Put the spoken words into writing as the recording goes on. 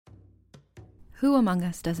Who among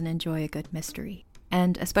us doesn't enjoy a good mystery?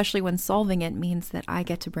 And especially when solving it means that I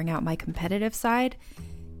get to bring out my competitive side,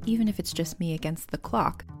 even if it's just me against the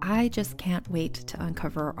clock. I just can't wait to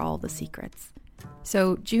uncover all the secrets.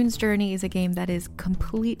 So June's Journey is a game that is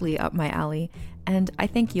completely up my alley, and I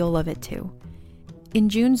think you'll love it too. In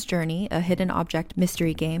June's Journey, a hidden object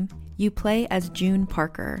mystery game, you play as June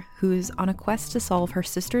Parker, who's on a quest to solve her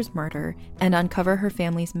sister's murder and uncover her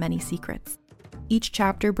family's many secrets. Each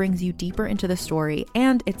chapter brings you deeper into the story,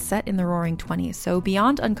 and it's set in the Roaring '20s, so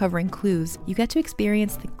beyond uncovering clues, you get to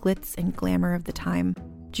experience the glitz and glamour of the time.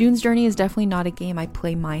 June's Journey is definitely not a game I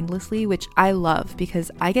play mindlessly, which I love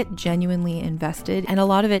because I get genuinely invested, and a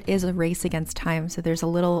lot of it is a race against time, so there's a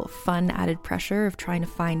little fun added pressure of trying to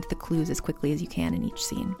find the clues as quickly as you can in each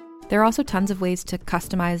scene. There are also tons of ways to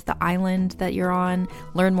customize the island that you're on,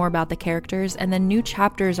 learn more about the characters, and then new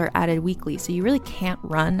chapters are added weekly, so you really can't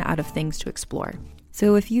run out of things to explore.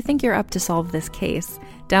 So if you think you're up to solve this case,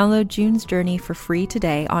 download June's Journey for free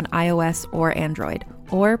today on iOS or Android,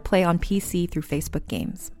 or play on PC through Facebook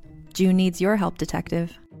Games. June needs your help,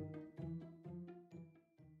 detective.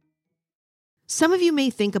 Some of you may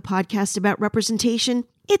think a podcast about representation,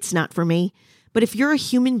 it's not for me. But if you're a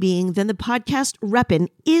human being, then the podcast Reppin'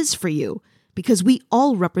 is for you, because we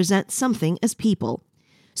all represent something as people.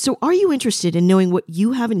 So are you interested in knowing what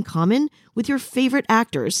you have in common with your favorite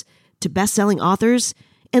actors, to best-selling authors,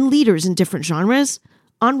 and leaders in different genres?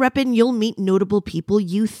 On Reppin', you'll meet notable people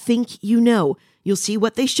you think you know. You'll see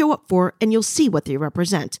what they show up for, and you'll see what they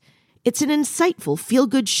represent. It's an insightful,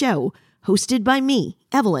 feel-good show hosted by me,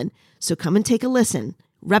 Evelyn. So come and take a listen.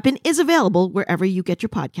 Reppin' is available wherever you get your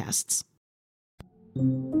podcasts.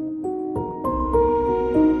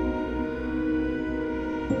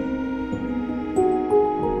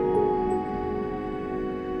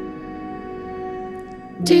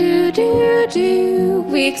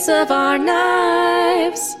 Weeks of Our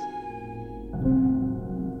Knives.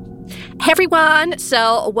 Hey everyone,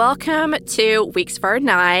 so welcome to Weeks of Our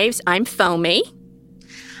Knives. I'm Foamy.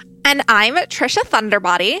 And I'm Trisha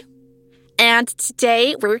Thunderbody. And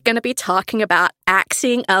today we're going to be talking about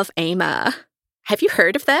axing of Aema. Have you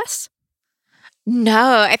heard of this? No,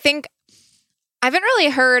 I haven't really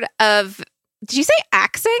heard of... Did you say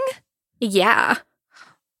axing? Yeah.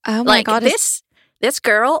 Oh my God. This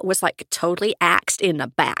girl was like totally axed in the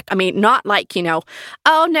back. I mean, not like,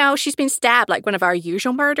 oh no, she's been stabbed like one of our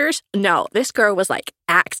usual murders. No, this girl was like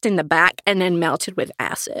axed in the back and then melted with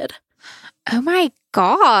acid. Oh my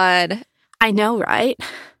God. I know, right?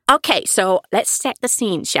 Okay, so let's set the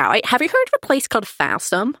scene, shall we? Have you heard of a place called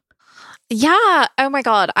Falsum? Yeah. Oh my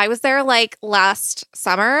God. I was there like last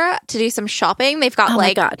summer to do some shopping. They've got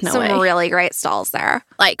some really great stalls there.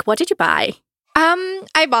 Like, what did you buy?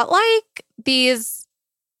 I bought like these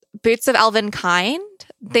boots of elven kind.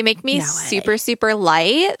 They make me super, super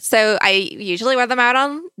light. So I usually wear them out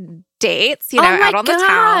on dates, out on the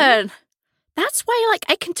town. That's why, like,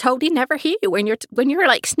 I can totally never hear you when you're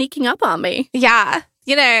like sneaking up on me. Yeah.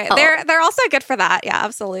 They're also good for that. Yeah,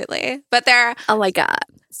 absolutely. But they're oh my God,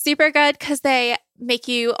 super good because they make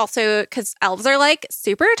you also, because elves are like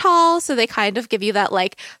super tall, so they kind of give you that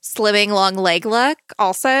like slimming long leg look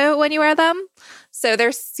also when you wear them. So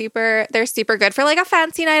they're super good for like a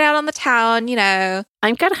fancy night out on the town,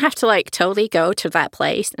 I'm gonna have to like totally go to that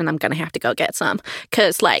place and I'm gonna have to go get some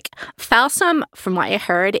because like Falsum, from what I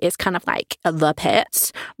heard, is kind of like the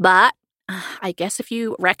pits, but I guess if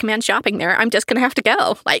you recommend shopping there, I'm just going to have to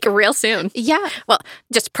go, like, real soon. Yeah. Well,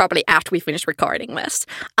 just probably after we finish recording this.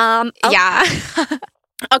 Yeah.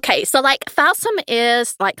 Okay, so, like, Falsum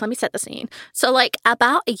is, like, let me set the scene. So, like,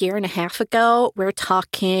 about a year and a half ago, we're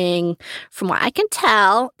talking, from what I can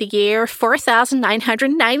tell, the year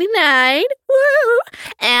 4,999. Woo!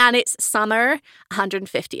 And it's summer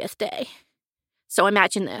 150th day. So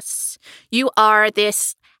imagine this. You are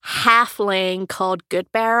this halfling called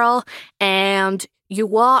Good Barrel, and you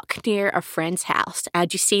walk near a friend's house,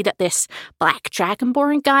 and you see that this black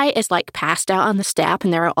dragonborn guy is, like, passed out on the step,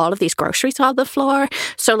 and there are all of these groceries on the floor.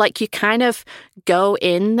 So, like, you kind of go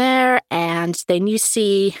in there, and then you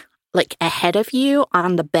see, like, ahead of you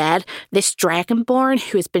on the bed, this dragonborn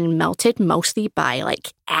who has been melted mostly by,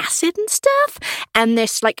 like, acid and stuff, and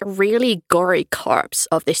this, like, really gory corpse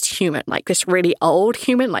of this human, like, this really old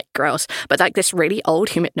human, like, gross, but, like, this really old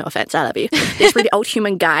human, no offense, I love you, this really old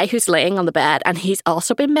human guy who's laying on the bed, and he's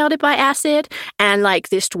also been melted by acid, and, like,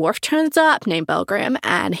 this dwarf turns up named Belgrim,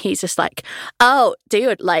 and he's just like, oh,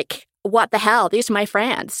 dude, like, what the hell, these are my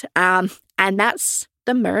friends, and that's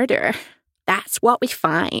the murder. That's what we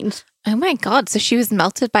find. Oh my God. So she was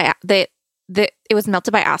melted by it was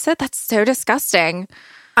melted by acid? That's so disgusting.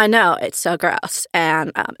 I know, it's so gross.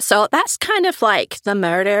 And so that's kind of like the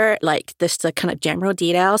murder, like this, the kind of general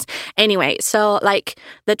details. Anyway, so like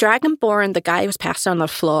the Dragonborn, the guy who was passed on the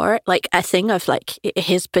floor, like a thing of like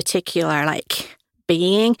his particular like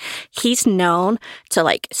being, he's known to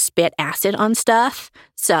like spit acid on stuff.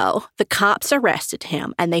 So the cops arrested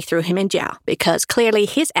him and they threw him in jail because clearly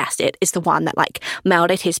his acid is the one that like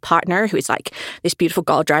melted his partner, who's like this beautiful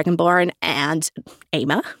gold Dragonborn, and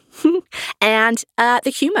Aema. and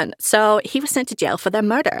the human. So he was sent to jail for their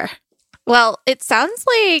murder. Well, it sounds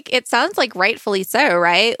like rightfully so,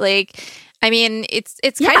 right? Like, I mean, it's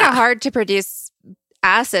kind of hard to produce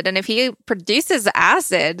acid, and if he produces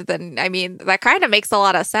acid, then I mean, that kind of makes a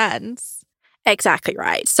lot of sense. Exactly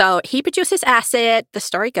right. So he produces acid. The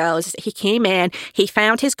story goes, he came in, he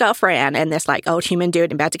found his girlfriend and this like old human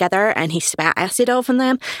dude in bed together, and he spat acid over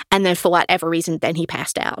them. And then for whatever reason, then he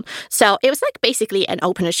passed out. So it was like basically an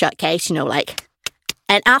open and shut case, you know, like,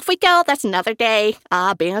 and off we go. That's another day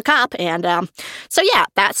being a cop. And so yeah,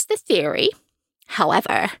 that's the theory.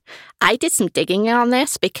 However, I did some digging on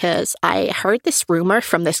this because I heard this rumor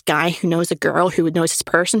from this guy who knows a girl who knows this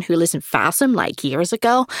person who lives in Fossum like years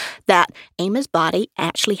ago that Aema's body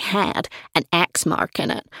actually had an axe mark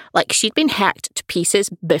in it. Like she'd been hacked to pieces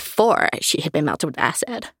before she had been melted with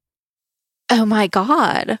acid. Oh my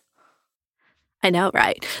God. I know,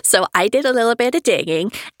 right? So I did a little bit of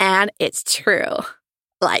digging and it's true.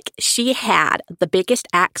 Like, she had the biggest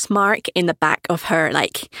axe mark in the back of her,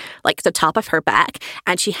 like the top of her back,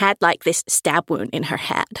 and she had, like, this stab wound in her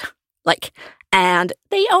head. Like, and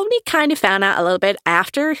they only kind of found out a little bit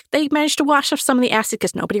after they managed to wash off some of the acid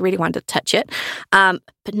because nobody really wanted to touch it.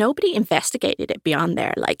 But nobody investigated it beyond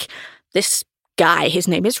there. Like, this guy, his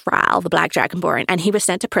name is Ral, the Black Dragonborn, and he was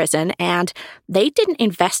sent to prison, and they didn't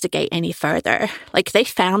investigate any further. Like, they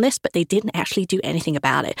found this, but they didn't actually do anything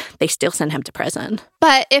about it. They still sent him to prison.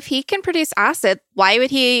 But if he can produce acid, why would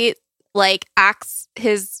he, like, axe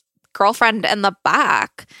his girlfriend in the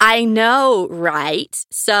back? I know, right?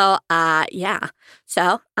 So, yeah.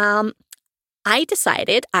 So, I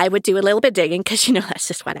decided I would do a little bit of digging because, you know, that's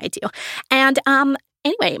just what I do. And,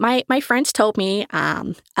 anyway, my friends told me,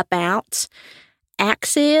 about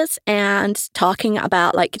axes and talking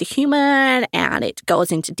about like the human, and it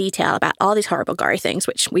goes into detail about all these horrible gory things,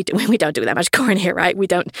 which we don't do that much gore in here, right? We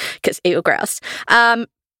don't, because ew, gross.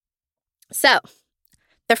 So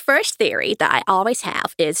the first theory that I always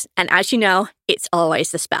have is, and as you know, it's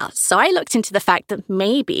always the spouse. So I looked into the fact that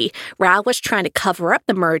maybe Ral was trying to cover up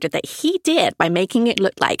the murder that he did by making it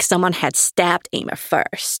look like someone had stabbed Aema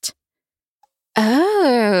first.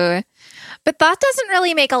 Oh, but that doesn't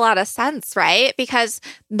really make a lot of sense, right? Because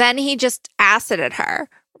then he just acided her,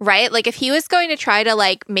 right? Like if he was going to try to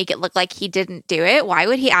like make it look like he didn't do it, why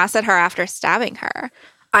would he acid her after stabbing her?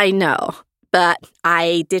 I know, but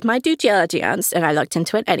I did my due diligence and I looked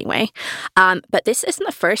into it anyway. But this isn't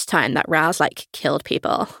the first time that Ral's like killed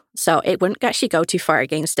people, so it wouldn't actually go too far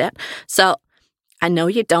against it. So I know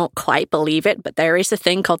you don't quite believe it, but there is a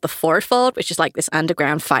thing called the Fourfold, which is like this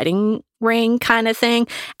underground fighting ring kind of thing.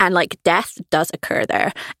 And like death does occur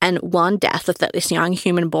there. And one death of this young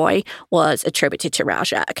human boy was attributed to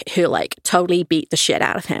Raljak, who like totally beat the shit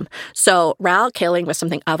out of him. So Ral killing with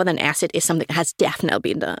something other than acid is something that has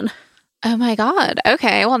definitely been done. Oh my God.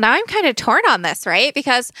 Okay. Well, now I'm kind of torn on this, right?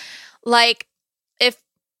 Because like if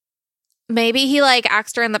maybe he like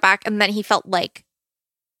axed her in the back and then he felt like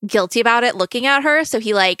guilty about it looking at her, so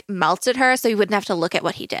he like melted her so he wouldn't have to look at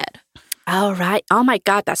what he did. Oh, right. Oh my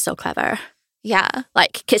God, that's so clever. Yeah.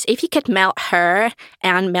 Like, because if he could melt her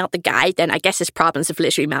and melt the guy, then I guess his problems have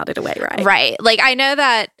literally melted away, right? Right. Like, I know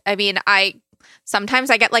that, I mean, sometimes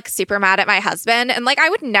I get like super mad at my husband, and like I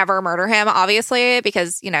would never murder him, obviously,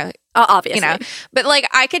 because, you know, obviously, you know, but like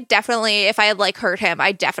I could definitely, if I had like hurt him,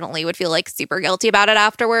 I definitely would feel like super guilty about it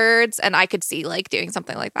afterwards, and I could see like doing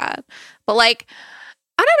something like that. But like,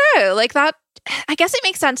 I don't know, like that, I guess it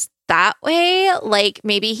makes sense that way. Like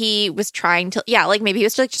maybe he was trying to, yeah, like maybe he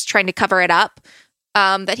was like just trying to cover it up,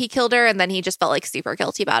 that he killed her, and then he just felt like super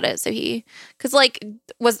guilty about it. So because like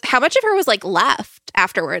how much of her was like left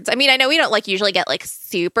afterwards? I mean, I know we don't like usually get like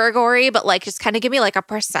super gory, but like just kind of give me like a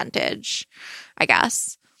percentage, I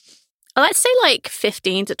guess. Let's say like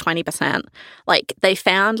 15 to 20%. Like they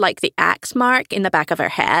found like the axe mark in the back of her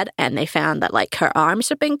head, and they found that like her arms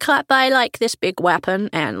had been cut by like this big weapon,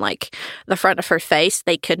 and like the front of her face,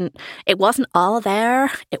 it wasn't all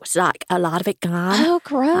there. It was like a lot of it gone. Oh,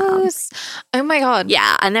 gross. Oh my God.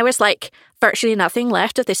 Yeah. And there was like virtually nothing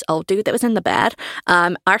left of this old dude that was in the bed.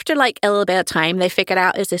 After like a little bit of time, they figured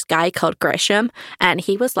out is this guy called Grisham, and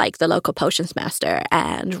he was like the local potions master,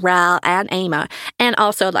 and Ral and Aema, and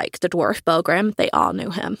also like the dwarf Bogrim. They all knew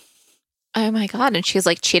him. Oh my God. And she's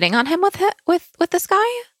like cheating on him with this guy?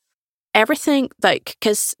 Everything, like,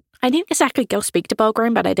 because I didn't exactly go speak to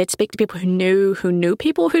Bogrim, but I did speak to people who knew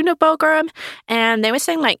people who knew Bogrim, and they were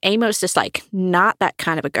saying like Aema's just like not that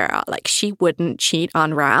kind of a girl. Like she wouldn't cheat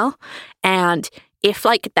on Ral, and if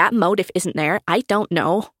like that motive isn't there, I don't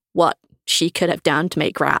know what she could have done to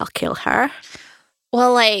make Ral kill her.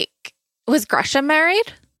 Well, like, was Gresham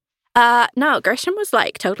married? No, Gresham was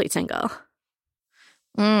like totally single.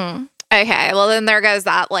 Okay, well then there goes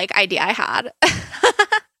that like idea I had.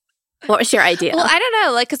 What was your idea? Well, I don't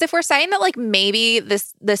know, like, because if we're saying that like maybe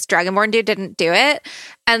this Dragonborn dude didn't do it,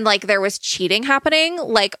 and like there was cheating happening,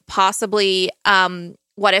 like possibly,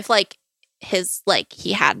 what if like his like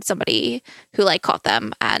he had somebody who like caught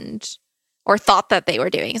them or thought that they were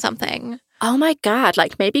doing something. Oh my God,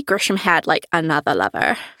 like maybe Grisham had like another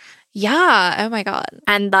lover. Yeah. Oh my God.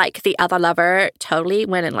 And like the other lover totally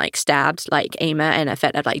went and like stabbed like Aema in a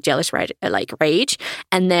fit of like jealous rage.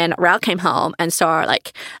 And then Ral came home and saw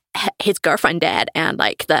like his girlfriend dead and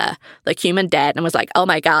like the human dead, and was like, oh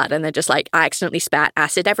my God. And then just like I accidentally spat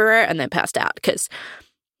acid everywhere and then passed out because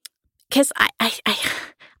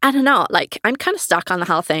I don't know, like I'm kind of stuck on the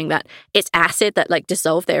whole thing that it's acid that like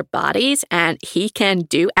dissolve their bodies, and he can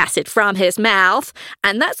do acid from his mouth,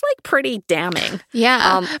 and that's like pretty damning.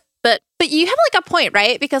 Yeah. But you have like a point,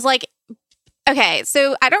 right? Because like, okay,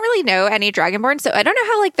 so I don't really know any Dragonborn, so I don't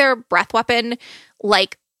know how like their breath weapon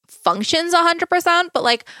like functions 100%, but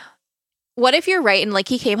like what if you're right and like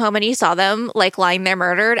he came home and he saw them like lying there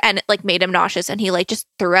murdered, and it like made him nauseous, and he like just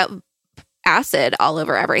threw out acid all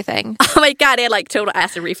over everything. Oh my God, he had like total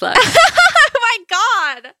acid reflux. Oh my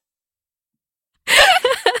God.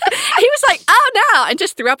 He was like, oh no, and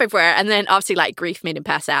just threw up everywhere. And then obviously like grief made him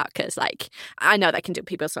pass out, because like I know that can do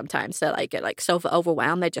people sometimes. So like get like so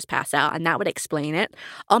overwhelmed they just pass out, and that would explain it.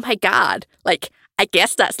 Oh my God. Like I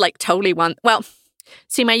guess that's like totally one. Well,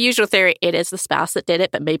 see, my usual theory, it is the spouse that did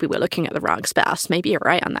it, but maybe we're looking at the wrong spouse. Maybe you're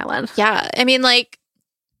right on that one. Yeah. I mean, like,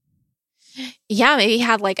 yeah, maybe he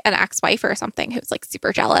had like an ex-wife or something who's like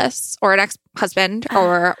super jealous, or an ex-husband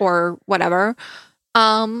or whatever.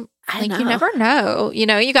 Like you never know. You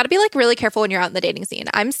know, you got to be like really careful when you're out in the dating scene.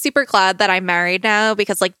 I'm super glad that I'm married now,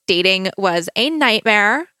 because like dating was a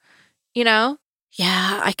nightmare, you know?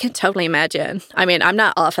 Yeah, I can totally imagine. I mean, I'm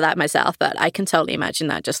not all for that myself, but I can totally imagine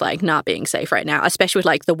that just like not being safe right now, especially with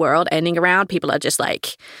like the world ending around. People are just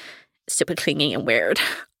like super clingy and weird.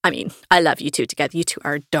 I mean, I love you two together. You two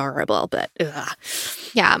are adorable, but ugh.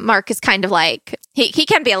 Yeah, Mark is kind of like, he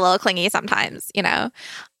can be a little clingy sometimes, you know?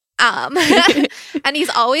 And he's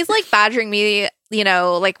always like badgering me, you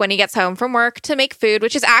know, like when he gets home from work to make food,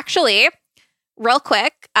 which is actually, real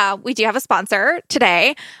quick, we do have a sponsor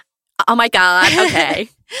today. Oh my God. Okay.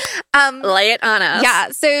 Lay it on us. Yeah.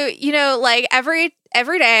 So, you know, like every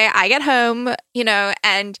day I get home, you know,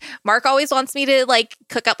 and Mark always wants me to like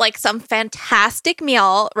cook up like some fantastic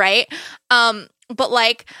meal, right? But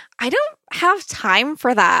like I don't have time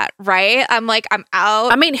for that, right? I'm like, I'm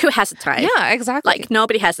out. I mean, who has the time? Yeah, exactly. Like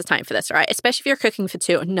nobody has the time for this, right? Especially if you're cooking for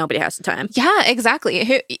two, nobody has the time. Yeah,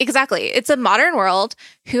 exactly. Exactly. It's a modern world.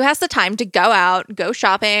 Who has the time to go out, go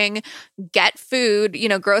shopping, get food, you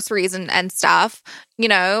know, groceries and stuff, you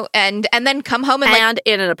know, and then come home and like,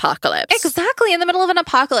 in an apocalypse. Exactly, in the middle of an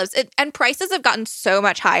apocalypse. And prices have gotten so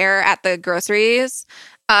much higher at the groceries,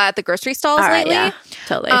 at the grocery stalls lately. Yeah,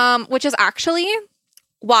 totally. Which is actually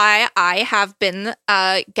why I have been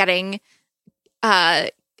getting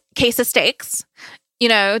case of steaks, you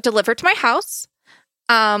know, delivered to my house.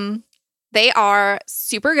 They are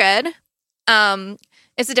super good.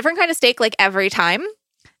 It's a different kind of steak like every time.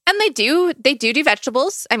 And they do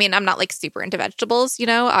vegetables. I mean, I'm not like super into vegetables, you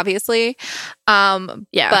know, obviously. Yeah.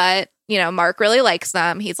 But, you know, Mark really likes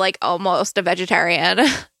them. He's like almost a vegetarian.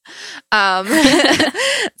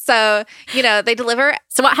 So, you know, they deliver.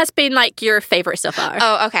 So what has been like your favorite so far?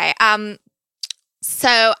 Oh, okay.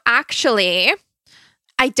 So actually,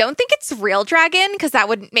 I don't think it's real dragon, because that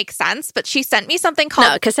wouldn't make sense, but she sent me something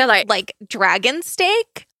called because they're like dragon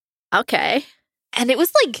steak. Okay. And it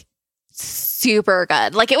was like super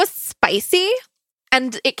good. Like it was spicy,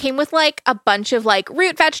 and it came with like a bunch of like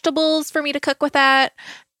root vegetables for me to cook with that,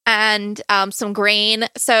 and some grain.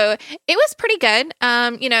 So it was pretty good.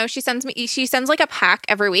 You know, she sends like a pack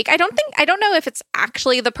every week. I don't know if it's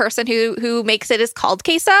actually the person who makes it is called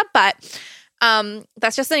Queso, but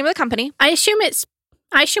that's just the name of the company. I assume it's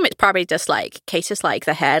I assume it's probably just like Case's like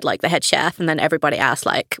the head chef, and then everybody else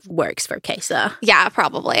like works for Case. Yeah,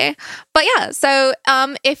 probably. But yeah, so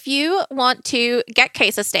if you want to get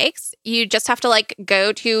Case steaks, you just have to like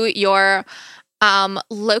go to your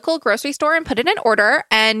local grocery store and put in an order,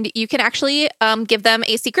 and you can actually give them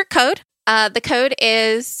a secret code. The code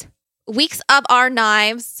is Weeks of Our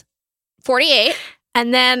Knives 48.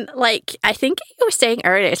 And then, like, I think you were saying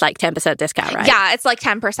earlier, it's like 10% discount, right? Yeah, it's like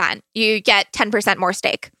 10%. You get 10% more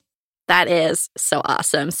steak. That is so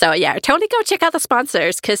awesome. So, yeah, totally go check out the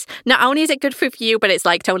sponsors, because not only is it good for you, but it's,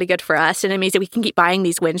 like, totally good for us. And it means that we can keep buying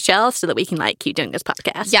these wind shells so that we can, like, keep doing this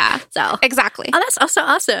podcast. Yeah, so exactly. Oh, that's also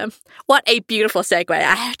awesome. What a beautiful segue.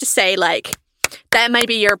 I have to say, like, that might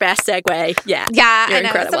be your best segue. Yeah. Yeah, you're I know.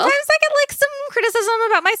 incredible. Sometimes I get like some criticism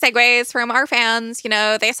about my segues from our fans. You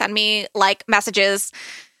know, they send me like messages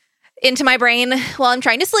into my brain while I'm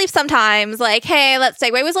trying to sleep sometimes. Like, hey, that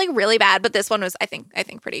segue was like really bad, but this one was, I think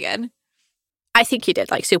pretty good. I think you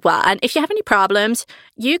did like super well. And if you have any problems,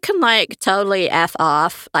 you can like totally F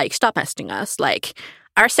off. Like, stop messaging us. Like,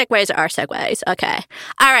 our segues are our segues. Okay.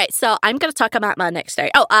 All right. So I'm going to talk about my next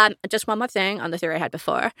theory. Oh, just one more thing on the theory I had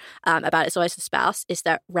before about it's always the spouse is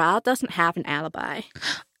that Ra doesn't have an alibi.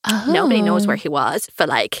 Oh. Nobody knows where he was for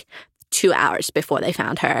like 2 hours before they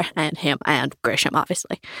found her and him and Grisham,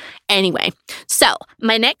 obviously. Anyway, so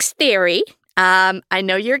my next theory, I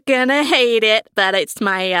know you're going to hate it, but it's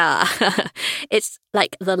my, it's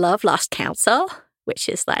like the Love Lost Council, which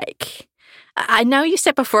is like, I know you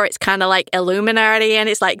said before it's kind of like Illuminati and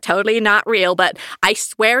it's like totally not real, but I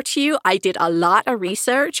swear to you, I did a lot of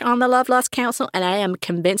research on the Love Lost Council, and I am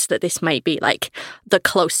convinced that this might be like the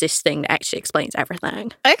closest thing that actually explains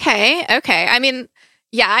everything. Okay. I mean,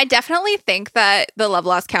 yeah, I definitely think that the Love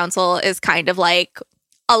Lost Council is kind of like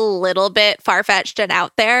a little bit far-fetched and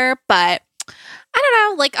out there, but I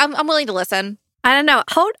don't know. Like, I'm willing to listen. I don't know.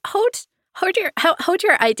 Hold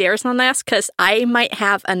your ideas on this, because I might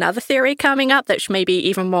have another theory coming up that's maybe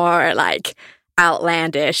even more like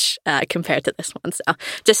outlandish compared to this one. So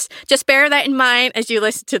just bear that in mind as you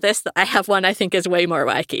listen to this. That I have one I think is way more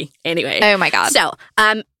wacky. Anyway. Oh my God. So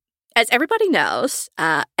as everybody knows,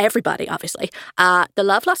 everybody obviously, the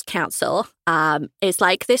Love Lost Council is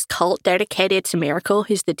like this cult dedicated to Miracle,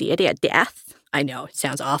 who's the deity of death. I know, it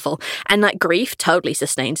sounds awful. And like grief totally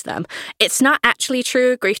sustains them. It's not actually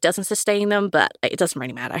true. Grief doesn't sustain them, but it doesn't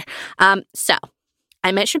really matter. So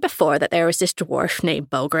I mentioned before that there was this dwarf named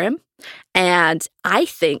Bogrim, and I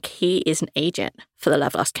think he is an agent for the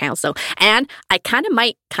Love Lost Council. And I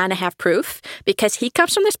might have proof, because he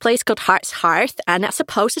comes from this place called Heart's Hearth, and that's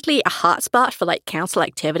supposedly a hotspot for like council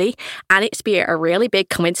activity. And it's be a really big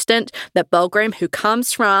coincidence that Bogrim, who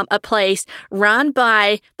comes from a place run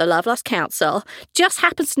by the Love Lost Council, just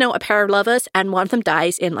happens to know a pair of lovers, and one of them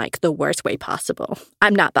dies in like the worst way possible.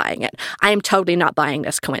 I'm not buying it. I am totally not buying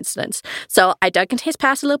this coincidence. So I dug into his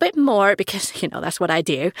past a little bit more, because, you know, that's what I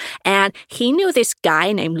do. And he knew this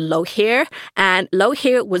guy named Lohir, and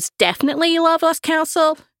Lohir was definitely Love Lost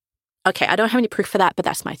Council. Okay, I don't have any proof for that, but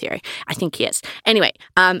that's my theory. I think he is. Anyway,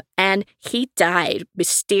 and he died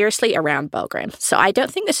mysteriously around Bogrim. So I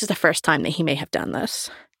don't think this is the first time that he may have done this.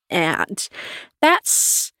 And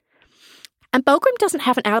Bogrim doesn't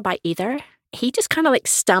have an alibi either. He just kind of like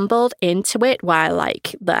stumbled into it while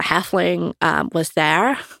like the halfling was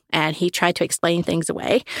there, and he tried to explain things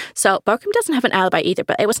away. So Bogrim doesn't have an alibi either,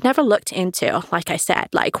 but it was never looked into. Like I said,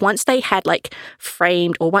 like once they had like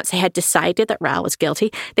framed, or once they had decided that Ra was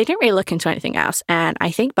guilty, they didn't really look into anything else. And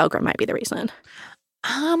I think Bogrim might be the reason.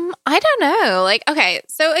 I don't know. Like, okay,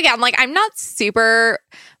 so again, like I'm not super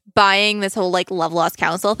buying this whole like Love Lost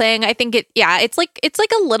Council thing. I think it's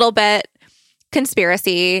like a little bit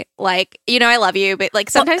conspiracy. Like, you know, I love you, but like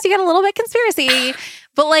sometimes you get a little bit conspiracy.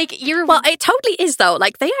 But like well, it totally is though.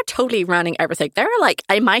 Like they are totally running everything. There are like,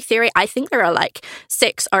 in my theory, I think there are like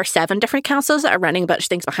 6 or 7 different councils that are running a bunch of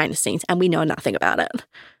things behind the scenes, and we know nothing about it.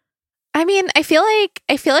 I mean, I feel like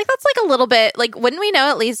that's like a little bit like, wouldn't we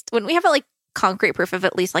have like concrete proof of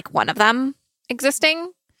at least like one of them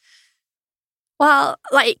existing? Well,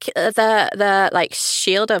 like the like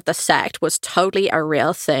shield of the sect was totally a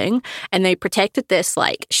real thing, and they protected this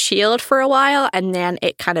like shield for a while, and then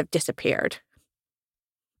it kind of disappeared.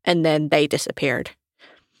 And then they disappeared.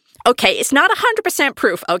 Okay, it's not 100%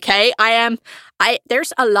 proof, okay?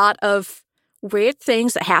 There's a lot of weird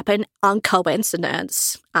things that happen on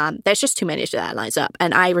coincidence. There's just too many that lines up,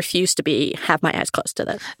 and I refuse to have my eyes closed to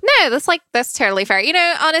that. No, that's totally fair. You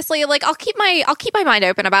know, honestly, like I'll keep my mind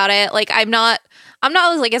open about it. Like I'm not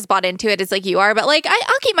like as bought into it as like you are, but like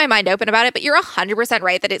I'll keep my mind open about it. But you're 100%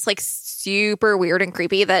 right that it's like super weird and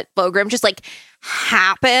creepy that Bogrim just like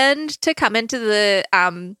happened to come into the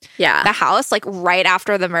house like right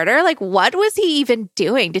after the murder. Like, what was he even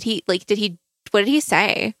doing? What did he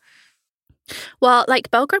say? Well,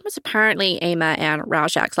 like, Bogrim was apparently Aema and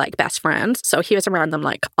Raljak's, like, best friends, so he was around them,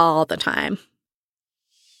 like, all the time.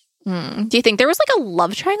 Do you think there was, like, a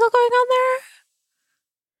love triangle going on there?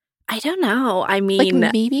 I don't know. I mean...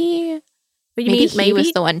 Like, maybe he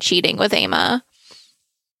was the one cheating with Aema.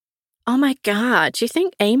 Oh, my God. Do you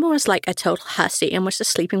think Aema was, like, a total hussy and was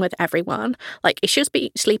just sleeping with everyone? Like, if she was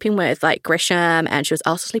sleeping with, like, Grisham and she was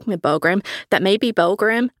also sleeping with Bogrim, that maybe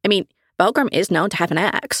Bogrim is known to have an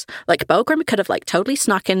ex. Like, Bogrim could have, like, totally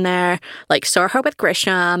snuck in there, like, saw her with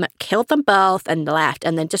Grisham, killed them both, and left,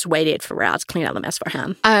 and then just waited for Ral to clean up the mess for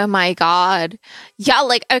him. Oh, my God. Yeah,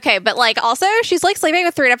 like, okay, but, like, also, she's, like, sleeping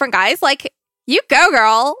with 3 different guys. Like, you go,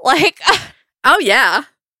 girl. Like... Oh, yeah.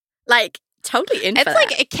 Like, totally into It's,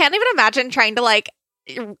 like, I can't even imagine trying to, like,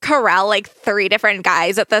 corral, like, 3 different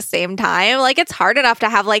guys at the same time. Like, it's hard enough to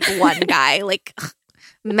have, like, one guy, like...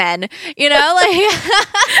 men, you know, like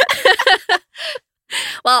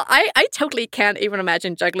well, I totally can't even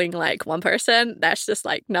imagine juggling like one person. That's just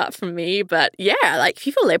like not for me. But yeah, like if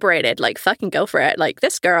you feel liberated, like fucking go for it. Like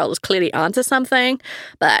this girl is clearly onto something.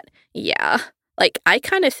 But yeah, like I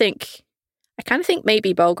kind of think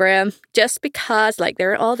maybe Bogrim, just because like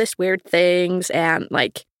there are all these weird things and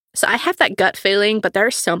like, so I have that gut feeling, but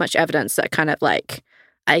there's so much evidence that kind of like,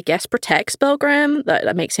 I guess, protects Bogrim,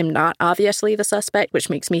 that makes him not obviously the suspect, which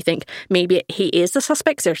makes me think maybe he is the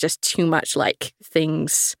suspect because there's just too much, like,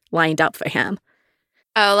 things lined up for him.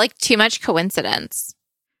 Oh, like, too much coincidence.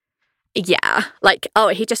 Yeah. Like, oh,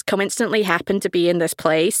 he just coincidentally happened to be in this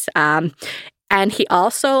place. And he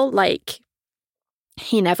also, like,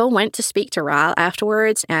 he never went to speak to Ral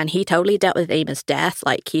afterwards, and he totally dealt with Aema's death.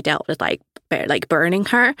 Like, he dealt with, like burning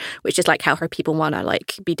her, which is like how her people want to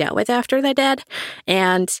like be dealt with after they're dead.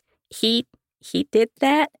 And he did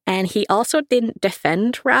that, and he also didn't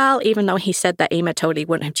defend Ral, even though he said that Aema totally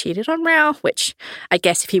wouldn't have cheated on Ral, which I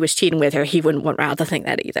guess if he was cheating with her, he wouldn't want Ral to think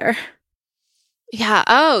that either. Yeah.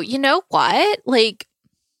 Oh, you know what? Like,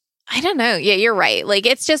 I don't know. Yeah, you're right. Like,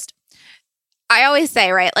 it's just, I always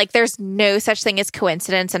say, right, like there's no such thing as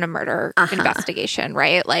coincidence in a murder investigation,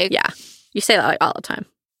 right? Like, yeah, you say that like all the time.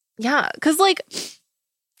 Yeah, because like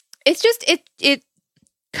it's just it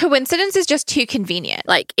coincidence is just too convenient.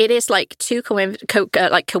 Like it is like too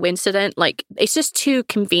coincident. Like it's just too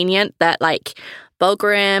convenient that like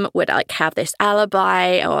Bogrim would like have this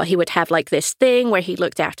alibi, or he would have like this thing where he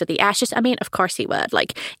looked after the ashes. I mean, of course he would.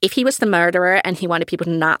 Like if he was the murderer and he wanted people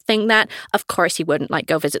to not think that, of course he wouldn't like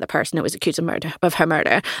go visit the person who was accused of her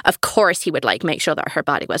murder. Of course he would like make sure that her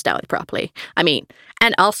body was dealt with properly. I mean,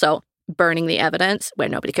 and also burning the evidence where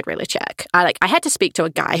nobody could really check. I had to speak to a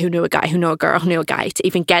guy who knew a guy who knew a girl who knew a guy to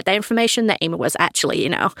even get that information that Aema was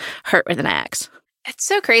actually, hurt with an axe. It's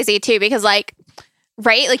so crazy too, because like,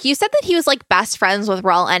 right? Like you said that he was like best friends with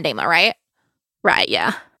Ral and Aema, right? Right,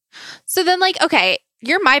 yeah. So then like, okay,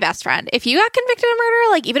 you're my best friend. If you got convicted of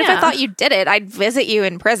murder, like even if I thought you did it, I'd visit you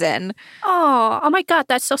in prison. Oh my God,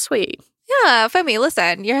 that's so sweet. Yeah, Femi,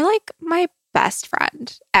 listen, you're like my best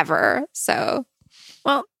friend ever. So,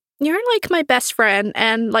 well, you're like my best friend,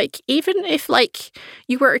 and like even if like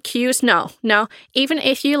you were accused, no, even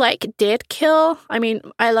if you like did kill, I mean,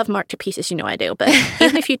 I love Mark to pieces, I do, but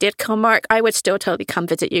even if you did kill Mark, I would still totally come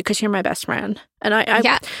visit you because you're my best friend, and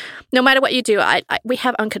I no matter what you do, we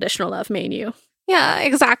have unconditional love, me and you. Yeah,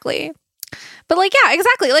 exactly. But like, yeah,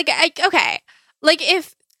 exactly. Like, okay, like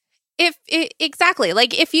if exactly,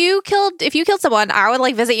 like if you killed someone, I would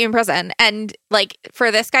like visit you in prison, and like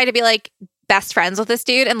for this guy to be like best friends with this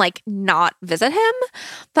dude and like not visit him,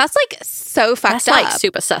 that's like so fucked up. Like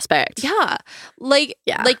super suspect. Yeah. Like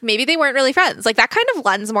maybe they weren't really friends. Like that kind of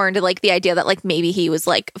lends more into like the idea that like maybe he was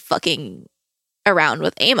like fucking around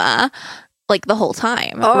with Aema like the whole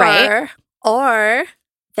time, right? Or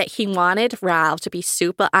that he wanted Ral to be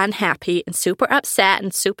super unhappy and super upset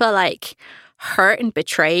and super like hurt and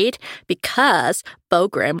betrayed because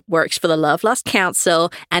Bogrim works for the Love Lost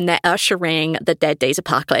Council and they're ushering the Dead Days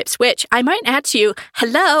apocalypse, which I might add to you,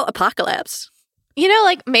 hello, apocalypse.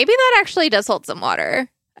 Like maybe that actually does hold some water.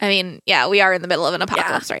 I mean, yeah, we are in the middle of an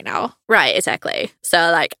apocalypse right now. Right, exactly. So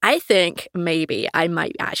like, I think maybe I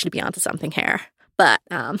might actually be onto something here. But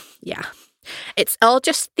yeah. It's all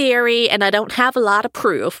just theory, and I don't have a lot of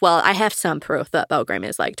proof. Well, I have some proof that Bogrim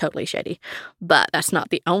is, like, totally shady, but that's not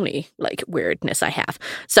the only, like, weirdness I have.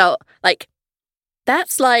 So, like,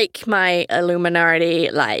 that's, like, my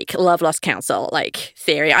Illuminati, like, Love Lost Council, like,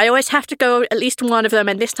 theory. I always have to go at least one of them,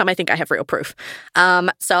 and this time I think I have real proof.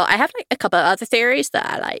 So I have, like, a couple of other theories that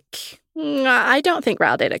I like. I don't think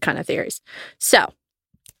Ral did it kind of theories. So,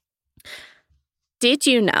 did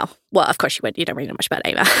you know? Well, of course you would. You don't really know much about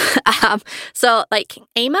Aema. So, like,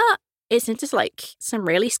 Aema is into, like, some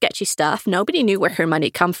really sketchy stuff. Nobody knew where her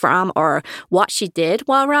money come from or what she did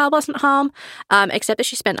while Ral wasn't home, except that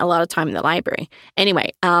she spent a lot of time in the library.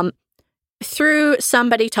 Anyway, through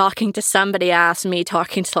somebody talking to somebody else, me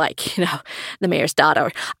talking to, like, you know, the mayor's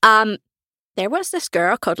daughter, there was this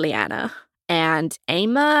girl called Liana, and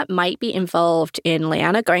Aema might be involved in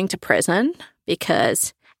Liana going to prison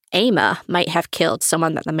because Aema might have killed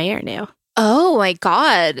someone that the mayor knew. Oh my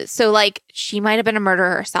God. So, like, she might have been a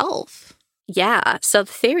murderer herself. Yeah. So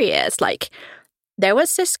the theory is, like, there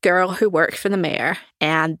was this girl who worked for the mayor,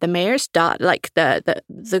 and the mayor's daughter, like,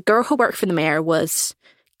 the girl who worked for the mayor was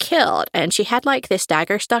killed, and she had, like, this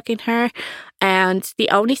dagger stuck in her, and the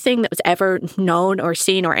only thing that was ever known or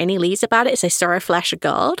seen or any leads about it is they saw a flash of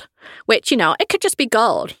gold, which, you know, it could just be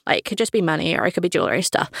gold, like, it could just be money, or it could be jewelry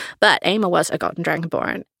stuff, but Aema was a golden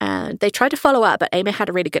dragonborn, and they tried to follow up, but Aema had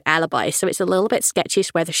a really good alibi, so it's a little bit sketchy as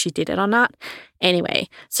whether she did it or not. Anyway,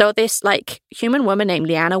 so this, like, human woman named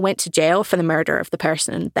Liana went to jail for the murder of the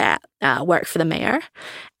person that worked for the mayor,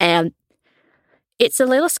 and it's a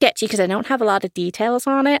little sketchy because I don't have a lot of details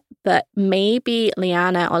on it, but maybe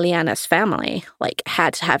Liana or Liana's family, like,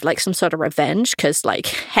 had to have, like, some sort of revenge because, like,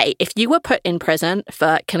 hey, if you were put in prison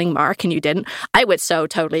for killing Mark and you didn't, I would so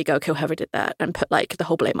totally go kill whoever did that and put, like, the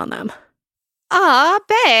whole blame on them. Aw,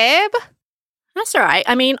 babe. That's all right.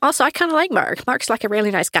 I mean, also, I kind of like Mark. Mark's, like, a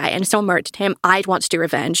really nice guy, and if someone murdered him, I'd want to do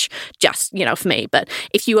revenge just, you know, for me. But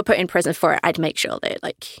if you were put in prison for it, I'd make sure that,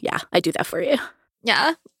 like, yeah, I'd do that for you.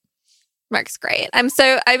 Yeah. Mark's great. I'm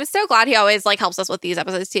so glad he always, like, helps us with these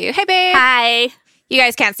episodes too. Hey, babe. Hi. You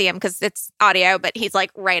guys can't see him because it's audio, but he's,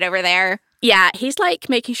 like, right over there. Yeah, he's, like,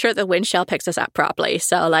 making sure the wind shell picks us up properly.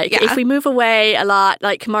 So, like, if we move away a lot,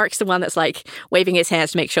 like, Mark's the one that's, like, waving his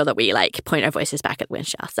hands to make sure that we, like, point our voices back at the wind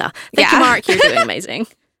shell. So, thank you, Mark. You're doing amazing.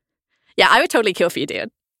 Yeah, I would totally kill for you, dude.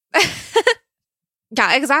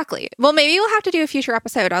 Yeah, exactly. Well, maybe we'll have to do a future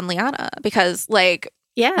episode on Liana because, like,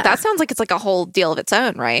 yeah, that sounds like it's, like, a whole deal of its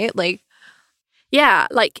own, right? Like, yeah,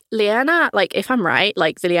 like, Liana, like, if I'm right,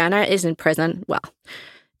 like, the Liana is in prison. Well,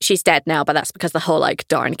 she's dead now, but that's because the whole, like,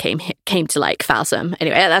 Darn came to, like, Falsum.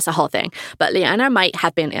 Anyway, that's a whole thing. But Liana might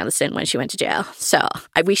have been innocent when she went to jail. So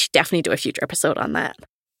we should definitely do a future episode on that.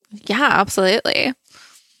 Yeah, absolutely.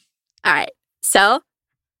 All right. So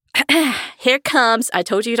here comes, I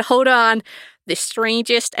told you to hold on, the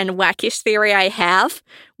strangest and wackiest theory I have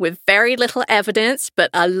with very little evidence, but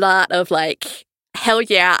a lot of, like, hell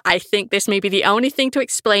yeah, I think this may be the only thing to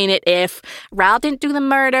explain it if Ral didn't do the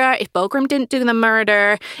murder, if Bogrim didn't do the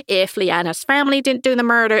murder, if Liana's family didn't do the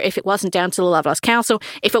murder, if it wasn't down to the Love Lost Council.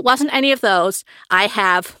 If it wasn't any of those, I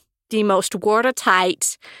have the most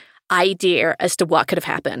watertight idea as to what could have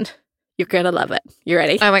happened. You're going to love it. You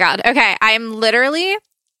ready? Oh my God. Okay. I'm literally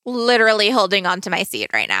holding on to my seat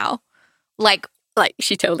right now. Like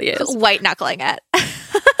she totally is. White knuckling it.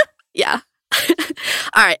 Yeah.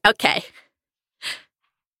 All right. Okay.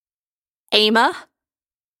 Aema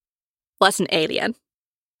was an alien.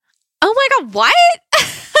 Oh my God, what?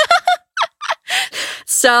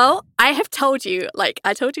 So I have told you, like,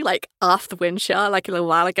 off the wind shell, like, a little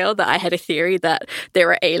while ago, that I had a theory that there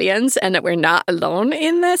were aliens and that we're not alone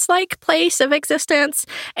in this, like, place of existence.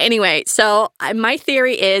 Anyway, so my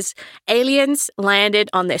theory is aliens landed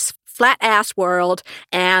on this flat-ass world,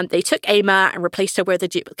 and they took Aema and replaced her with a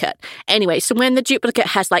duplicate. Anyway, so when the duplicate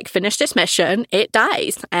has, like, finished its mission, it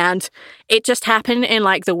dies, and it just happened in,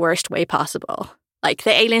 like, the worst way possible. Like,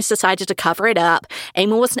 the aliens decided to cover it up,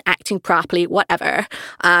 Aema wasn't acting properly, whatever.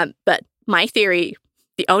 But my theory,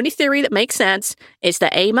 the only theory that makes sense, is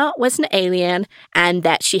that Aema was an alien, and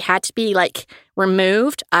that she had to be, like,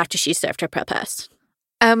 removed after she served her purpose.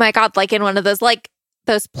 Oh my God, like in one of those, like,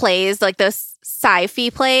 those plays, like those sci-fi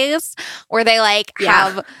plays where they, like,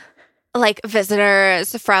 have, like,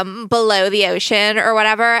 visitors from below the ocean or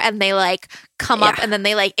whatever, and they, like, come up and then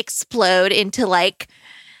they, like, explode into, like,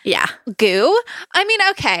 goo. I mean,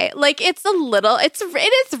 okay, like, it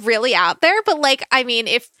is really out there, but, like, I mean,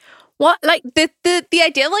 if what, like, the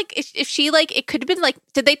idea, like, if she, like, it could have been, like,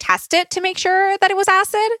 did they test it to make sure that it was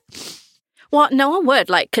acid? Well, no one would,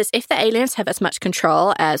 like, because if the aliens have as much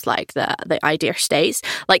control as, like, the idea states,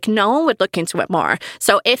 like, no one would look into it more.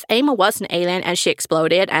 So if Aema was an alien and she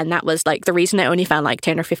exploded, and that was, like, the reason they only found, like,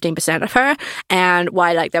 10 or 15% of her, and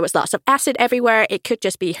why, like, there was lots of acid everywhere, it could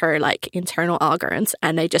just be her, like, internal organs,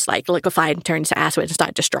 and they just, like, liquefied and turned to acid and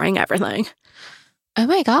started destroying everything. Oh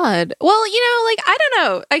my God. Well, like, I don't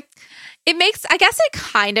know. I guess it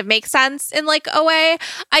kind of makes sense in, like, a way.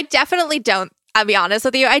 I definitely don't. I'll be honest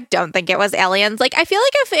with you, I don't think it was aliens. Like, I feel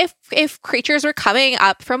like if creatures were coming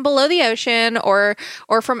up from below the ocean or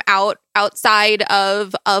from outside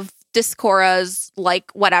of Discora's, like,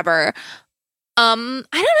 whatever, I don't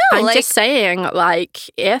know. I'm like, just saying, like,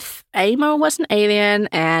 if Aema was an alien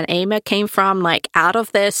and Aema came from, like, out of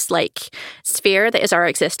this, like, sphere that is our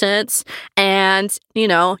existence, and,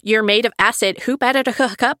 you're made of acid, who better to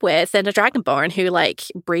hook up with than a dragonborn who, like,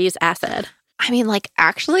 breathes acid? I mean, like,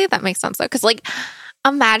 actually, that makes sense, though. Because, like,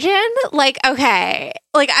 imagine, like, okay,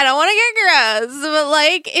 like, I don't want to get gross, but,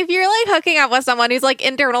 like, if you're, like, hooking up with someone whose, like,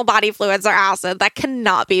 internal body fluids are acid, that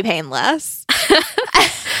cannot be painless.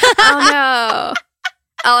 Oh, no.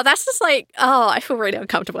 Oh, that's just like, I feel really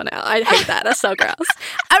uncomfortable now. I hate that. That's so gross.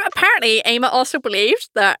 Apparently, Aema also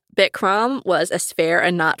believed that Bikram was a sphere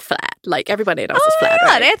and not flat. Like, everybody knows it's flat,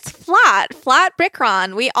 right? It's flat. Flat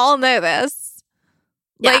Bikram. We all know this.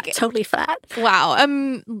 Yeah, Like, totally flat. Wow.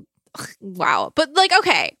 Wow. But, like,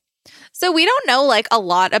 okay. So we don't know, like, a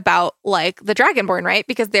lot about, like, the Dragonborn, right?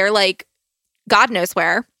 Because they're, like, God knows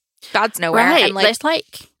where. God's nowhere. Right. And,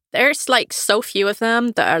 like, there's so few of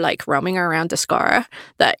them that are, like, roaming around Discara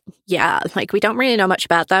that, yeah, like, we don't really know much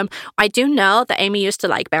about them. I do know that Amy used to,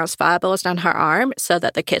 like, bounce fireballs down her arm so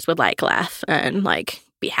that the kids would, like, laugh and, like,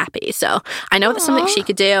 be happy. So I know that's something she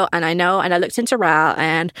could do, and I looked into Ral,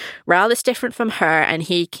 and Ral is different from her, and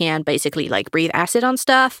he can basically, like, breathe acid on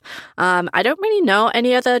stuff. I don't really know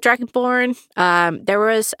any other Dragonborn. There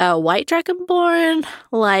was a white Dragonborn,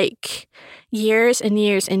 like, years and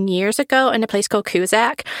years and years ago in a place called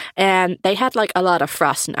Kuzak, and they had, like, a lot of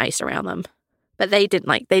frost and ice around them, but they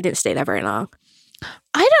didn't stay there very long.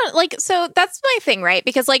 I don't, like, so that's my thing, right?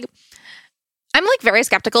 Because, like, I'm, like, very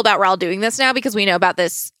skeptical about Ral doing this now because we know about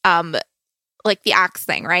this, like, the axe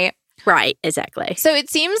thing, right? Right, exactly. So it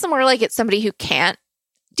seems more like it's somebody who can't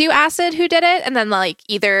do acid who did it, and then, like,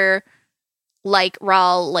 either, like,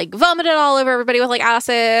 Ral, like, vomited all over everybody with, like,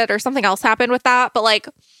 acid, or something else happened with that. But, like,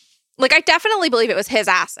 I definitely believe it was his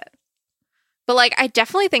acid. But, like, I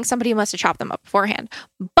definitely think somebody must have chopped them up beforehand.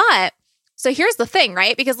 But, so here's the thing,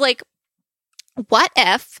 right? Because, like, what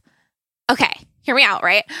if, okay, hear me out,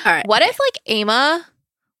 right? All right. What if, like, Aema,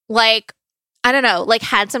 like, I don't know, like,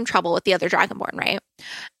 had some trouble with the other Dragonborn, right?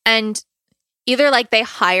 And either, like, they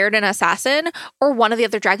hired an assassin, or one of the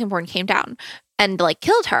other Dragonborn came down and, like,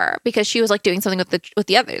 killed her because she was, like, doing something with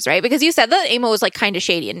the others, right? Because you said that Aema was, like, kind of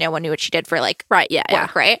shady and no one knew what she did for, like, right, yeah,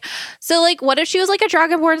 work, right? So, like, what if she was, like, a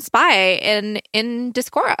Dragonborn spy in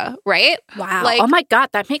Discora, right? Wow. Like, oh my God,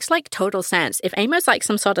 that makes, like, total sense. If Aema's, like,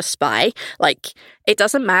 some sort of spy, like, it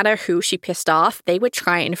doesn't matter who she pissed off, they would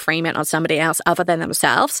try and frame it on somebody else other than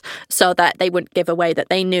themselves so that they wouldn't give away that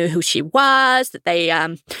they knew who she was, that they,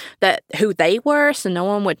 that who they were, so no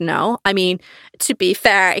one would know. I mean, to be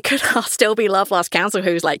fair, it could all still be Love Lost Counsel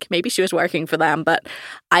who's, like, maybe she was working for them, but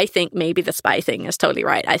I think maybe the spy thing is totally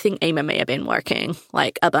right. I think Aema may have been working,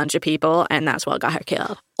 like, a bunch of people, and that's what got her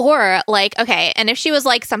killed. Or, like, okay, and if she was,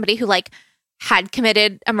 like, somebody who, like, had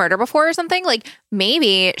committed a murder before or something, like,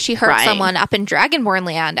 maybe she hurt someone up in Dragonborn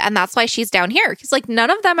land, and that's why she's down here. Because, like,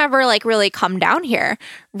 none of them ever, like, really come down here,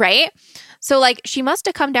 right? So, like, she must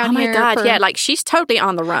have come down here. Oh my God, yeah, like, she's totally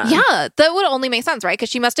on the run. Yeah, that would only make sense, right? Because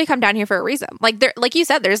she must have come down here for a reason. Like, there, like you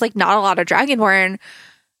said, there's, like, not a lot of Dragonborn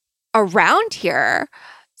around here.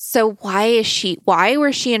 So why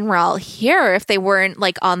were she and Ral here if they weren't,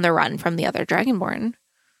 like, on the run from the other Dragonborn?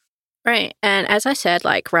 Right. And as I said,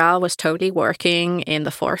 like, Ral was totally working in the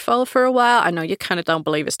Fourfold for a while. I know you kind of don't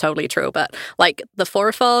believe it's totally true, but, like, the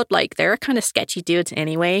Fourfold, like, they're kind of sketchy dudes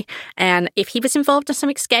anyway. And if he was involved in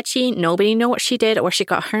something sketchy, nobody knew what she did or she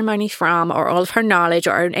got her money from or all of her knowledge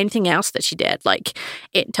or anything else that she did. Like,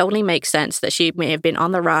 it totally makes sense that she may have been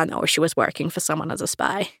on the run or she was working for someone as a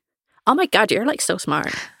spy. Oh my God, you're, like, so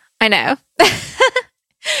smart. I know. But,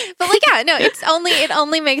 like, yeah, no, it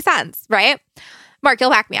only makes sense, right? Mark,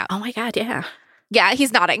 you'll back me up. Oh my God, yeah. Yeah,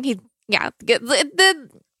 he's nodding. Yeah. It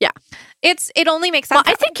only makes sense. Well,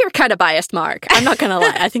 I think you're kind of biased, Mark. I'm not going to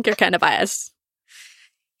lie. I think you're kind of biased.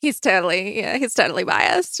 He's totally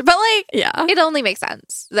biased. But, like, yeah, it only makes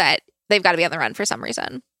sense that they've got to be on the run for some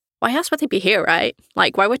reason. why else would they be here, right?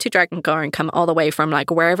 Like, why would two Dragongorn come all the way from,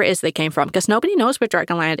 like, wherever it is they came from? Because nobody knows where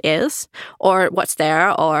Dragonland is or what's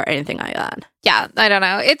there or anything like that. Yeah, I don't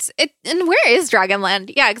know. And where is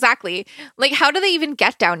Dragonland? Yeah, exactly. Like, how do they even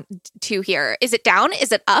get down to here? Is it down?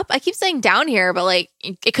 Is it up? I keep saying down here, but, like,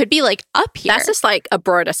 it could be, like, up here. That's just, like, a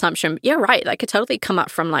broad assumption. You're right. Like, it could totally come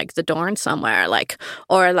up from, like, the Dorn somewhere, like,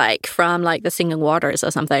 or, like, from, like, the Singing Waters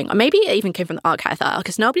or something. Or maybe it even came from the Archive Isle,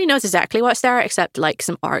 because nobody knows exactly what's there except, like,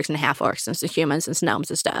 some orcs and half-orcs and some humans and some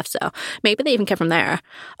gnomes and stuff. So maybe they even came from there.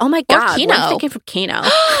 Oh, my God. Kino. What if they came from Kino?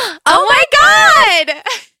 Oh, my God!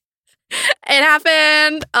 It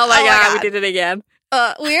happened. Oh my God, we did it again.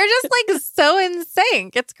 We're just like so in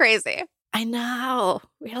sync. It's crazy. I know.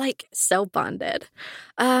 We're like so bonded.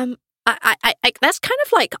 I that's kind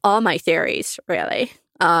of like all my theories, really.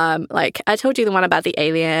 Like I told you the one about the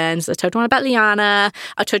aliens. I told you one about Liana.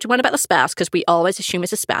 I told you one about the spouse because we always assume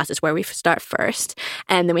it's a spouse. It's where we start first,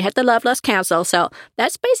 and then we had the Love Lost Council. So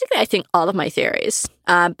that's basically, I think, all of my theories.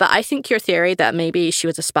 But I think your theory that maybe she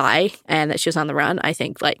was a spy and that she was on the run, I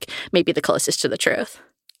think like maybe the closest to the truth.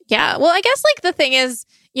 Yeah. Well, I guess like the thing is,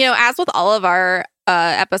 you know, as with all of our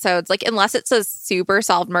episodes, like unless it's a super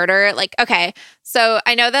solved murder, like okay, so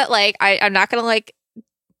I know that like I'm not gonna like,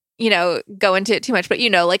 you know, go into it too much, but you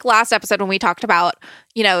know, like last episode when we talked about,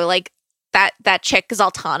 you know, like that chick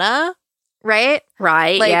Zoltana, right?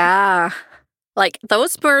 Right. Like, yeah. Like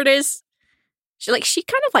those murders, she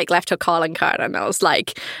kind of like left her calling card on those.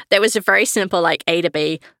 Like there was a very simple like A to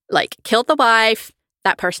B, like killed the wife,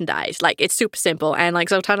 that person dies. Like it's super simple, and like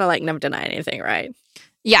Zoltana like never denied anything, right?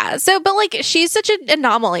 Yeah. So, but like she's such an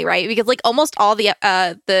anomaly, right? Because like almost all the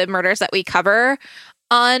murders that we cover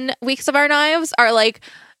on Weeks of Our Knives are like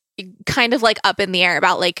kind of like up in the air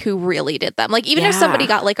about like who really did them. Like even if somebody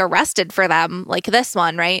got like arrested for them, like this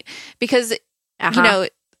one, right? Because you know,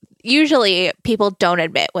 usually people don't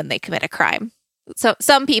admit when they commit a crime. So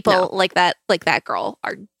some people like that girl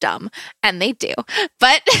are dumb, and they do.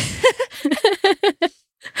 But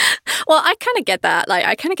well, I kind of get that. Like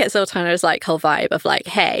I kind of get Zoltana's like whole vibe of like,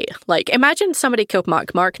 hey, like imagine somebody killed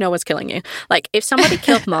Mark. Mark, no one's killing you. Like if somebody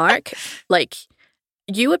killed Mark, like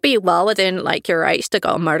you would be well within like your rights to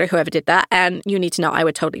go and murder whoever did that, and you need to know I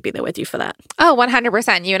would totally be there with you for that. Oh,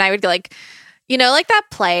 100%. You and I would be like, you know, like that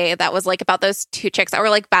play that was like about those two chicks that were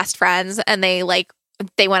like best friends, and they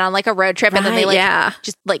went on like a road trip, and then they like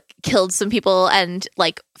just like killed some people and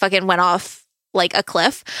like fucking went off like a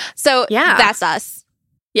cliff. So that's us.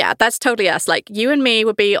 Yeah, that's totally us. Like, you and me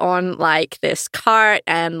would be on, like, this cart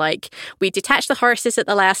and, like, we'd detach the horses at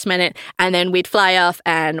the last minute and then we'd fly off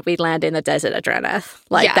and we'd land in the desert at Dreneth.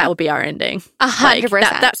 Like, that would be our ending. 100%.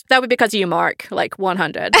 Like, that would be because of you, Mark. Like,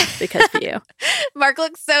 100 because of you. Mark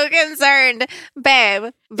looks so concerned.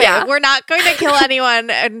 Babe, we're not going to kill anyone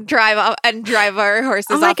and drive our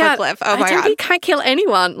horses off a cliff. Oh, my God. I can't kill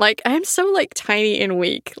anyone. Like, I'm so, like, tiny and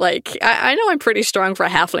weak. Like, I know I'm pretty strong for a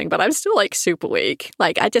halfling, but I'm still, like, super weak.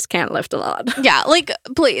 Like, I just can't lift a lot. Yeah, like,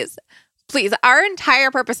 please. Our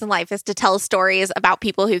entire purpose in life is to tell stories about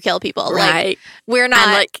people who kill people. Right. Like, we're not...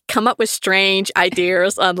 And, like, come up with strange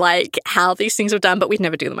ideas on, like, how these things are done, but we'd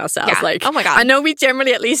never do them ourselves. Yeah. Like, oh, my God. I know we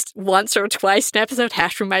generally at least once or twice an episode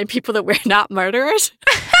have to remind people that we're not murderers.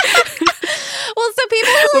 Well, so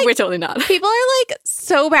people are like... we're totally not. People are, like,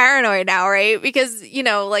 so paranoid now, right? Because, you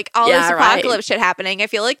know, like, all this apocalypse shit happening. I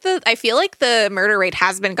feel like the murder rate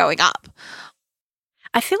has been going up.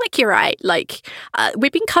 I feel like you're right. Like,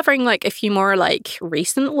 we've been covering, like, a few more, like,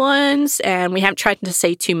 recent ones, and we haven't tried to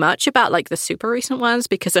say too much about, like, the super recent ones,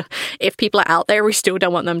 because if people are out there, we still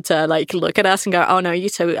don't want them to, like, look at us and go, oh, no, you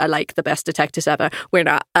two are, like, the best detectives ever. We're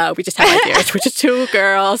not. We just have ideas. We're just two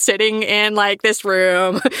girls sitting in, like, this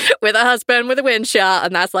room with a husband with a wind shot,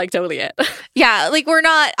 and that's, like, totally it. Yeah, like, we're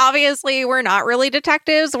not really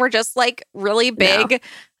detectives. We're just, like, really big...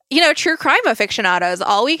 You know, true crime aficionados.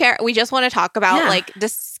 All we care, we just want to talk about, like,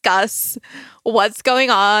 discuss what's going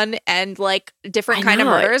on and, like, different kind of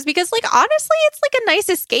murders. Because, like, honestly, it's, like, a nice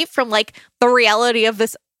escape from, like, the reality of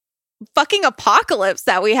this fucking apocalypse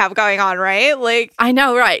that we have going on, right? Like, I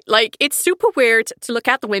know, right? Like, it's super weird to look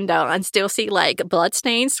out the window and still see, like, blood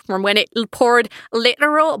stains from when it poured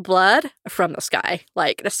literal blood from the sky.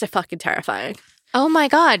 Like, that's so fucking terrifying. Oh, my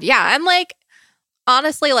God. Yeah. And, like,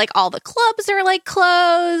 honestly, like, all the clubs are, like,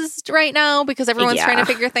 closed right now because everyone's trying to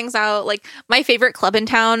figure things out. Like, my favorite club in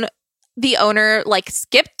town, the owner, like,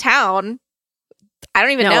 skipped town. I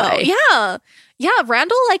don't even know. Way. Yeah.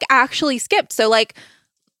 Randall, like, actually skipped. So, like,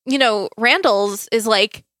 you know, Randall's is,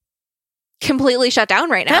 like, completely shut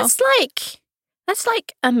down right now. That's That's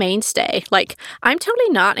like a mainstay. Like, I'm totally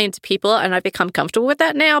not into people and I've become comfortable with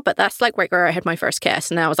that now, but that's like right where I had my first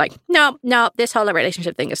kiss. And I was like, no, this whole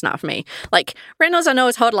relationship thing is not for me. Like, Reynolds, I know,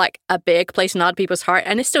 has held like a big place in a lot of people's heart,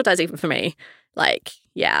 and it still does even for me. Like,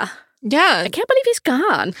 yeah. Yeah. I can't believe he's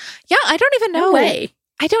gone. Yeah, I don't even know. No way.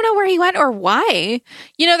 I don't know where he went or why.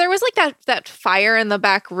 You know, there was like that fire in the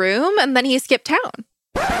back room, and then he skipped town.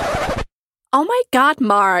 Oh my God,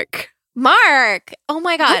 Mark. Mark! Oh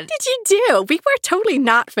my God. What did you do? We were totally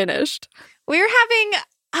not finished. We were having...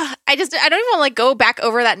 I don't even want to like go back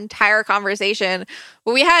over that entire conversation.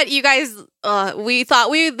 We had, you guys, we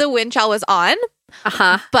thought the wind chill was on.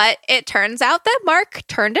 But it turns out that Mark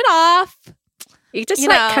turned it off. He just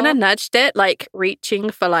kind of nudged it, like reaching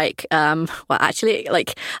for like, well, actually,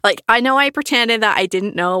 like I know I pretended that I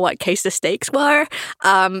didn't know what case the steaks were,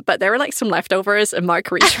 but there were like some leftovers, and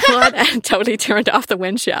Mark reached for one and totally turned off the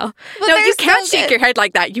wind chill. No, you can't shake your head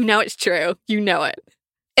like that. You know it's true. You know it.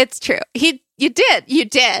 It's true. You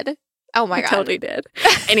did. Oh my God. Totally did.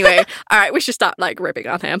 Anyway, all right, we should stop like ripping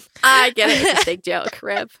on him. I get it. It's a steak joke.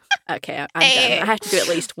 Rip. Okay, I'm done. I have to do at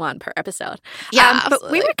least one per episode. Yeah,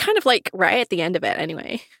 but we were kind of like right at the end of it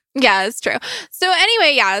anyway. Yeah, it's true. So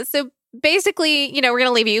anyway, yeah. So basically, we're going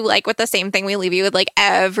to leave you like with the same thing we leave you with like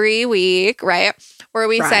every week, right? Where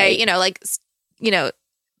we say,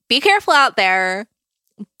 be careful out there.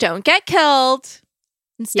 Don't get killed.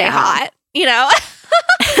 And stay hot,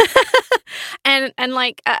 And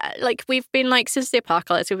like we've been like since the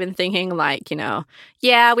apocalypse, we've been thinking like,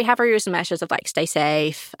 yeah, we have our usual measures of like stay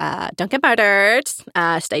safe, don't get murdered,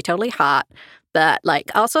 stay totally hot, but like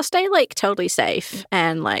also stay like totally safe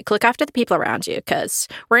and like look after the people around you, because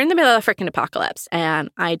we're in the middle of a freaking apocalypse and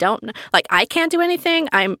I can't do anything.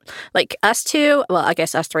 I'm like us two, well, I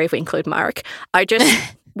guess us three if we include Mark,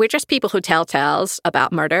 we're just people who tell tales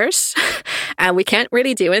about murders, and we can't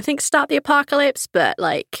really do anything to stop the apocalypse, but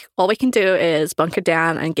like all we can do is bunker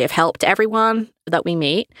down and give help to everyone that we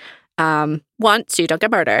meet. One, so you don't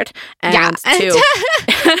get murdered, and two,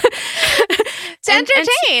 to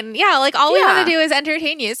entertain. Like all we want to do is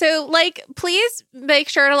entertain you. So like, please make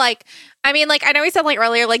sure to like, I mean, like I know we said like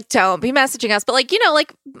earlier, like don't be messaging us, but like,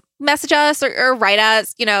 like message us or write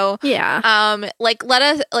us, like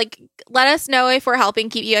let us know if we're helping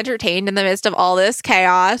keep you entertained in the midst of all this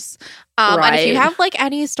chaos. And if you have like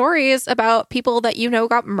any stories about people that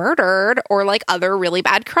got murdered or like other really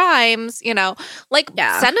bad crimes, send them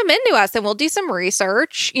in to us and we'll do some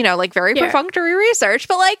research, like very perfunctory research,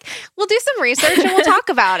 but like we'll do some research and we'll talk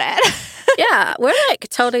about it. Yeah, we're like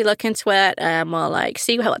totally look into it and we'll like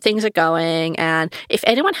see how things are going. And if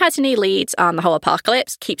anyone has any leads on the whole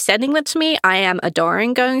apocalypse, keep sending them to me. I am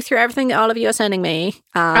adoring going through everything that all of you are sending me.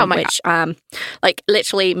 Like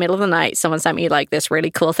literally middle of the night, someone sent me like this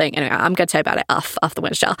really cool thing. Anyway, I'm going to tell you about it off the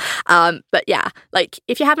windshield. But yeah, like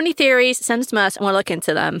if you have any theories, send them to us and we'll look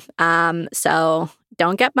into them. So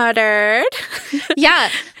don't get murdered. Yeah.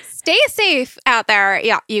 Stay safe out there,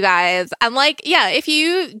 you guys. And like, if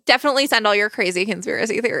you definitely send all your crazy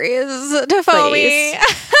conspiracy theories to Foamy.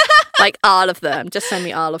 Like all of them. Just send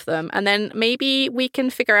me all of them. And then maybe we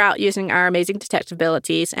can figure out using our amazing detective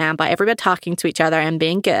abilities and by everybody talking to each other and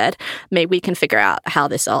being good, maybe we can figure out how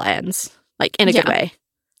this all ends. Like in a good way.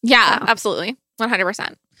 Yeah, absolutely.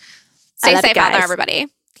 100%. Stay safe out there, everybody.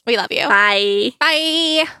 We love you. Bye.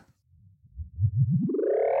 Bye.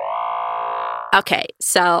 Okay,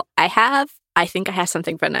 so I think I have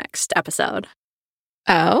something for next episode.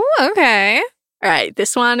 Oh, okay. All right,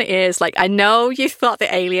 this one is like, I know you thought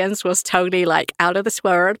the aliens was totally like out of this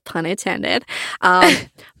world, pun intended.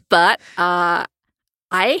 But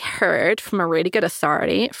I heard from a really good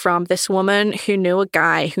authority from this woman who knew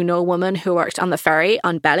a woman who worked on the ferry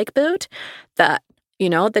on Bellickboot that,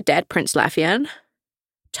 the dead Prince Lefian,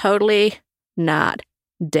 totally not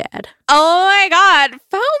dead. Oh my God,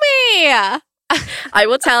 Foamy! I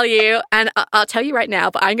will tell you, and I'll tell you right now,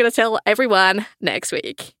 but I'm going to tell everyone next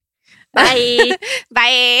week. Bye.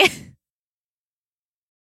 Bye.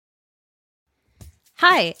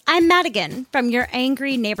 Hi, I'm Madigan from Your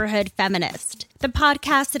Angry Neighborhood Feminist, the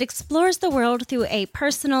podcast that explores the world through a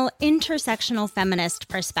personal, intersectional feminist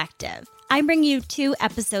perspective. I bring you 2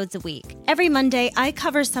 episodes a week. Every Monday, I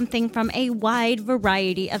cover something from a wide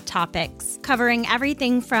variety of topics, covering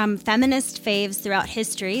everything from feminist faves throughout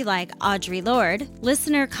history like Audre Lorde,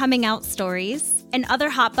 listener coming out stories, and other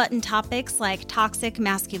hot button topics like toxic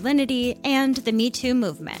masculinity and the Me Too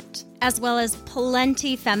movement. as well as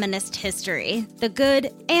plenty feminist history, the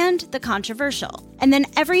good and the controversial. And then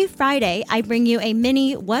every Friday, I bring you a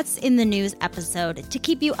mini What's in the News episode to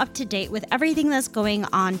keep you up to date with everything that's going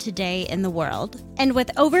on today in the world. And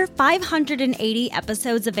with over 580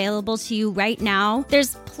 episodes available to you right now,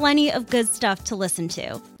 there's plenty of good stuff to listen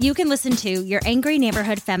to. You can listen to Your Angry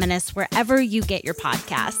Neighborhood Feminist wherever you get your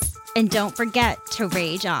podcasts. And don't forget to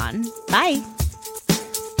rage on. Bye.